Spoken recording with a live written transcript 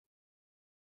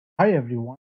Hi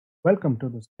everyone, welcome to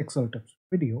this ExcelTips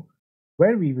video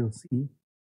where we will see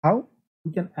how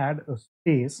we can add a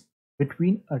space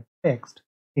between a text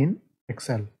in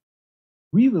Excel.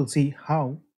 We will see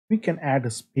how we can add a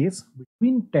space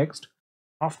between text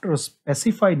after a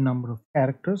specified number of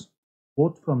characters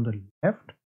both from the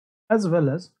left as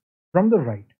well as from the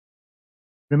right.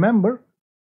 Remember,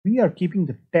 we are keeping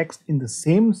the text in the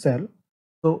same cell,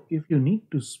 so if you need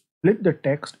to split the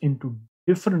text into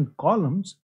different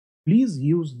columns, please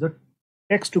use the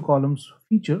text to columns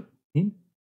feature in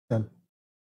Excel.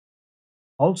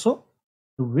 Also,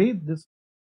 the way this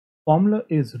formula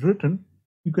is written,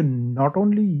 you can not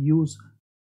only use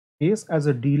space as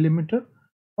a delimiter,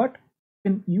 but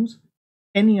you can use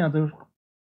any other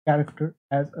character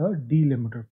as a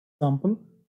delimiter. For example,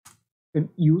 you can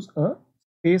use a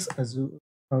space as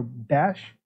a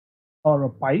dash or a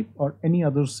pipe or any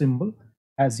other symbol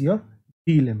as your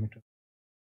delimiter.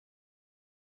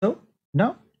 So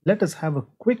now let us have a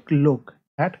quick look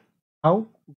at how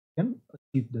we can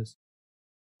achieve this.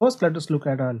 First, let us look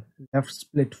at our left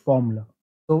split formula.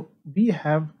 So we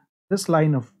have this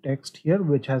line of text here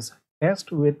which has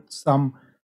test with some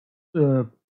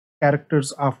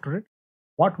characters after it.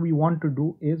 What we want to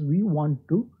do is we want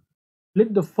to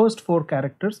split the first 4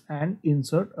 characters and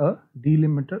insert a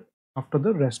delimiter after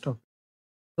the rest of it.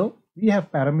 So we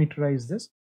have parameterized this.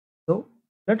 So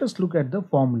let us look at the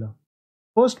formula.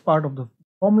 First part of the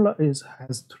formula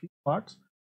has 3 parts.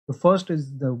 The first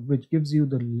is the which gives you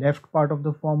the left part of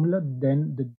the formula,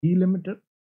 then the delimiter,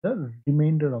 the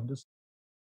remainder of this.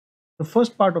 The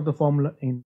first part of the formula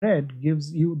in red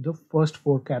gives you the first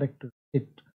 4 characters. It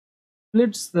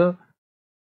splits the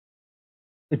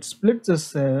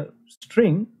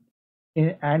string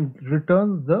and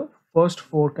returns the first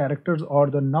 4 characters or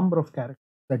the number of characters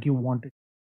that you wanted.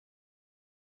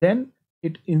 Then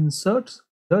it inserts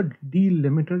the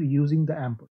delimiter using the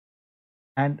ampersand,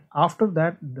 and after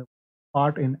that the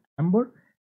part in amber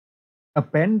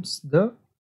appends the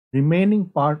remaining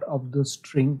part of the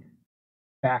string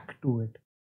back to it.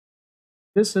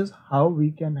 This is how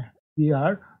we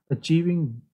are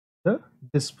achieving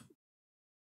this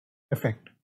effect.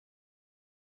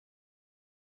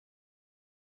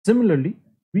 Similarly,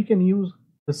 we can use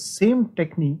the same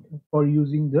technique for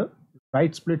using the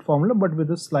right split formula, but with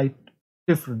a slight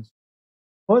difference.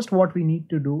 First, what we need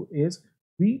to do is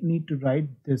we need to write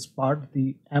this part,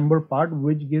 the amber part,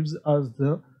 which gives us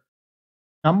the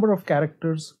number of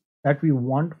characters that we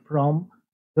want from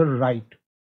the right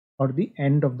or the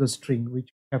end of the string, which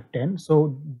we have 10.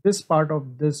 So this part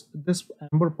of this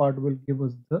amber part will give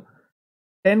us the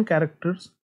 10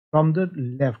 characters from the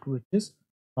left, which is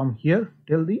from here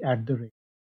till the @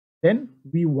 Then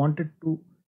we wanted to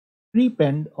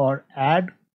prepend or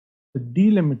add the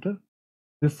delimiter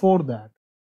before that,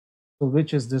 so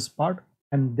which is this part,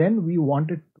 and then we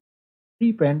wanted to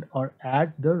prepend or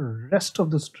add the rest of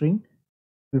the string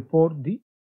before the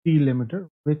delimiter,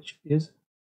 which is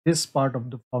this part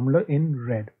of the formula in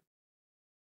red.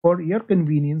 For your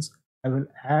convenience, I will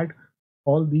add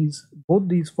both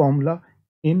these formula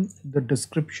in the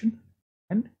description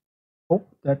and hope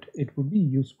that it would be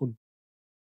useful.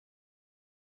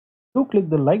 Do click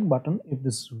the like button if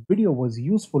this video was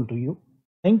useful to you.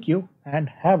 Thank you and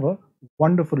have a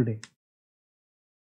wonderful day.